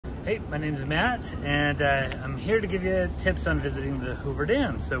Hey, my name is Matt, and I'm here to give you tips on visiting the Hoover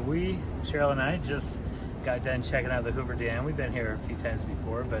Dam. So Cheryl and I, just got done checking out the Hoover Dam. We've been here a few times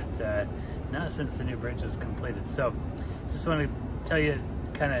before, but not since the new bridge was completed. So just want to tell you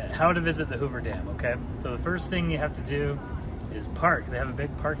kind of how to visit the Hoover Dam, okay? So the first thing you have to do is park. They have a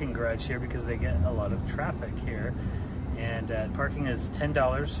big parking garage here because they get a lot of traffic here. And parking is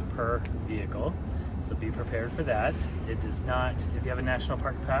 $10 per vehicle. So be prepared for that. It does not, if you have a National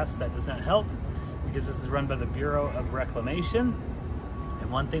Park Pass, that does not help because this is run by the Bureau of Reclamation.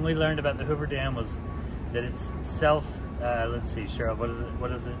 And one thing we learned about the Hoover Dam was that it's let's see, Cheryl,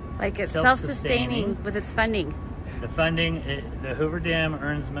 what is it? Like it's self-sustaining with its funding. The funding, the Hoover Dam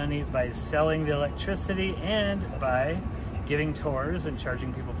earns money by selling the electricity and by giving tours and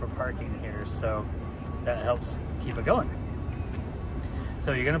charging people for parking here. So that helps keep it going.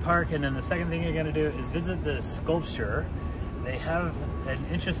 So you're gonna park, and then the second thing you're gonna do is visit the sculpture. They have an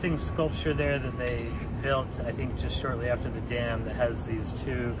interesting sculpture there that they built, I think, just shortly after the dam that has these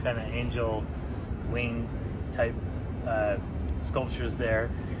two kind of angel wing type sculptures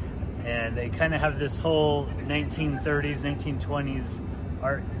there. And they kind of have this whole 1930s, 1920s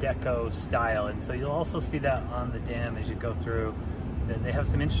Art Deco style. And so you'll also see that on the dam as you go through. They have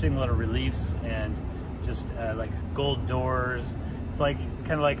some interesting little reliefs and just like gold doors. It's like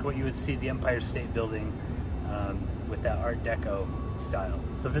kind of like what you would see at the Empire State Building with that Art Deco style.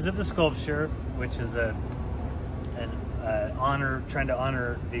 So visit the sculpture, which is trying to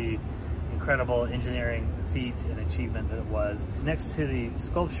honor the incredible engineering feat and achievement that it was. Next to the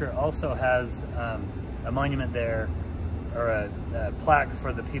sculpture also has a monument there, or a plaque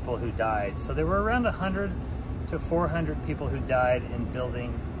for the people who died. So there were around 100 to 400 people who died in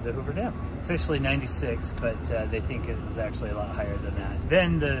building the Hoover Dam. Officially 96, but they think it was actually a lot higher than that.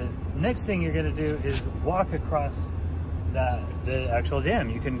 Then the next thing you're gonna do is walk across the actual dam.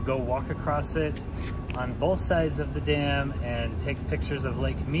 You can go walk across it on both sides of the dam and take pictures of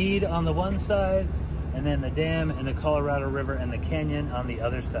Lake Mead on the one side, and then the dam and the Colorado River and the canyon on the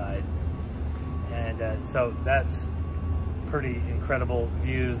other side. And so that's pretty incredible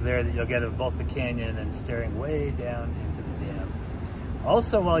views there that you'll get of both the canyon and staring way down into the dam.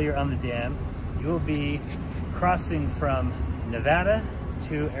 Also, while you're on the dam, you will be crossing from Nevada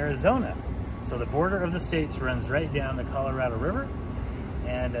to Arizona. So the border of the states runs right down the Colorado River.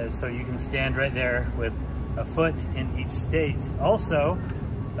 And so you can stand right there with a foot in each state. Also,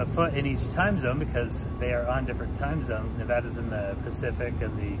 a foot in each time zone because they are on different time zones. Nevada's in the Pacific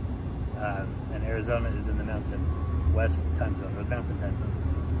and Arizona is in the Mountain West time zone, or the Mountain time zone.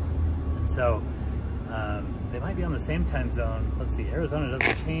 And so they might be on the same time zone. Let's see, Arizona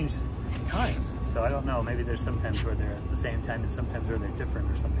doesn't change times. So I don't know, maybe there's sometimes where they're at the same time and sometimes where they're different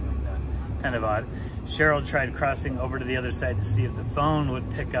or something like that. Kind of odd. Cheryl tried crossing over to the other side to see if the phone would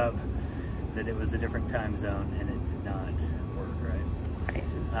pick up that it was a different time zone, and it did not work,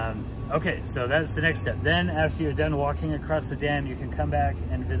 right? Okay, so that's the next step. Then after you're done walking across the dam, you can come back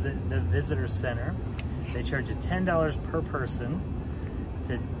and visit the visitor center. They charge you $10 per person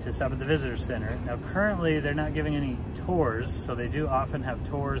to stop at the visitor center. Now currently they're not giving any tours, so they do often have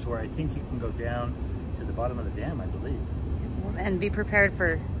tours where I think you can go down to the bottom of the dam, I believe. And be prepared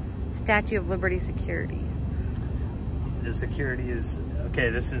for Statue of Liberty security. The security is, okay,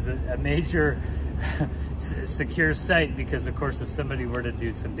 this is a major secure site because of course if somebody were to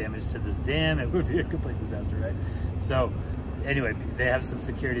do some damage to this dam, it would be a complete disaster, right? So anyway, they have some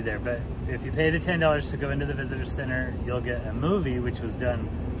security there, but if you pay the $10 to go into the visitor center, you'll get a movie which was done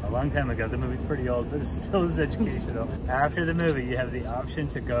a long time ago. The movie's pretty old, but it still is educational. After the movie, you have the option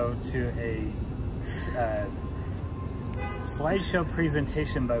to go to a slideshow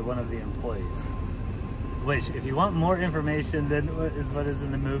presentation by one of the employees, which if you want more information than what is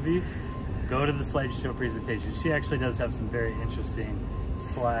in the movie, go to the slideshow presentation. She actually does have some very interesting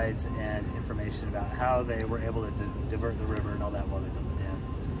slides and information about how they were able to divert the river and all that while they built the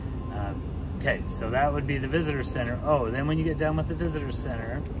dam. Okay, so that would be the visitor center. Oh, then when you get done with the visitor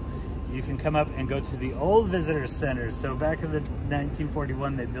center, you can come up and go to the old visitor center. So back in the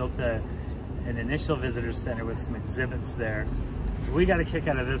 1941, they built an initial visitor center with some exhibits there. We got a kick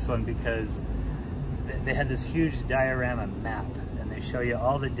out of this one because they had this huge diorama map, and they show you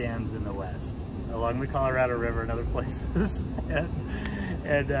all the dams in the West along the Colorado River and other places.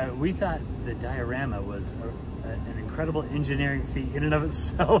 And we thought the diorama was an incredible engineering feat in and of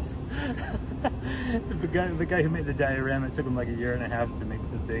itself. The guy who made the diorama, it took him like a year and a half to make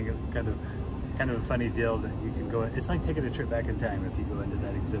the thing. It was kind of a funny deal that you can go. It's like taking a trip back in time if you go into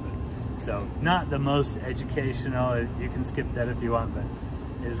that exhibit. So not the most educational. You can skip that if you want, but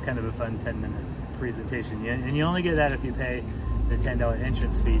it is kind of a fun 10-minute presentation. And you only get that if you pay the $10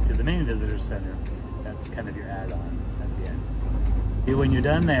 entrance fee to the main visitor center. That's kind of your add-on at the end. When you're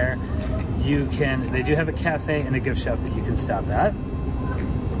done there, they do have a cafe and a gift shop that you can stop at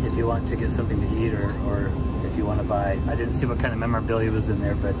if you want to get something to eat, or if you want to buy. I didn't see what kind of memorabilia was in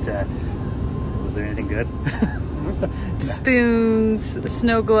there, but was there anything good? Spoons,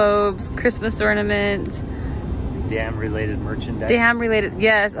 snow globes, Christmas ornaments. Dam-related merchandise. Dam-related,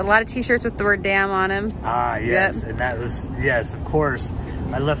 yes. A lot of t-shirts with the word dam on them. Ah, yes. Yep. And that was, yes, of course.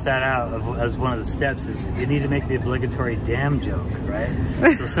 I left that out as one of the steps, is you need to make the obligatory dam joke, right?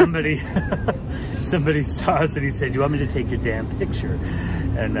 So somebody saw us and he said, "Do you want me to take your damn picture?"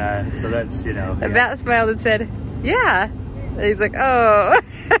 And so that's, you know. And Matt smiled and said, "Yeah." And he's like, "Oh."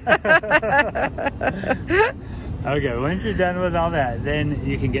 Okay, once you're done with all that, then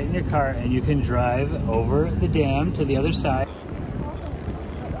you can get in your car and you can drive over the dam to the other side.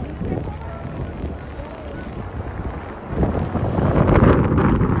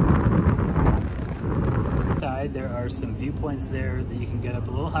 There are some viewpoints there that you can get up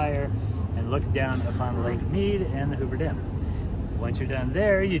a little higher and look down upon Lake Mead and the Hoover Dam. Once you're done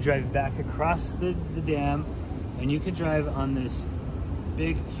there, you drive back across the dam, and you can drive on this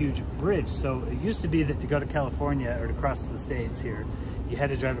big, huge bridge. So it used to be that to go to California or to cross the states here, you had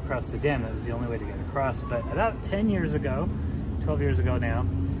to drive across the dam. That was the only way to get across. But about 10 years ago, 12 years ago now,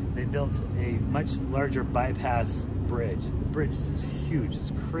 they built a much larger bypass bridge. The bridge is huge,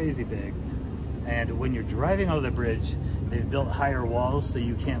 it's crazy big. And when you're driving over the bridge, they've built higher walls so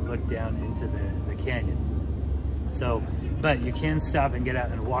you can't look down into the canyon. So, but you can stop and get out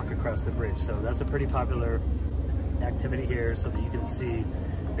and walk across the bridge. So that's a pretty popular activity here, so that you can see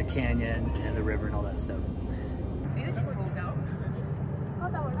the canyon and the river and all that stuff.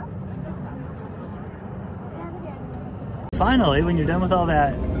 Finally, when you're done with all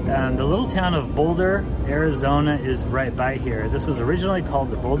that, the little town of Boulder, Arizona is right by here. This was originally called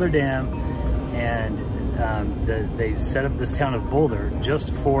the Boulder Dam, and they set up this town of Boulder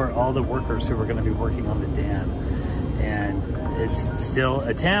just for all the workers who were going to be working on the dam. And it's still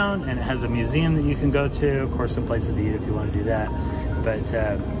a town, and it has a museum that you can go to, of course some places to eat if you want to do that. But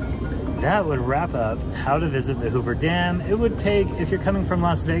that would wrap up how to visit the Hoover Dam. It would take, if you're coming from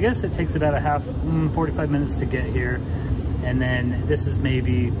Las Vegas, it takes about 45 minutes to get here. And then this is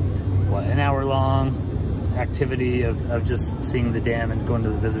maybe, what, an hour long activity of just seeing the dam and going to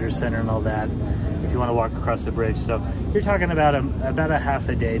the visitor center and all that, if you want to walk across the bridge. So you're talking about a half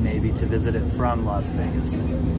a day maybe to visit it from Las Vegas.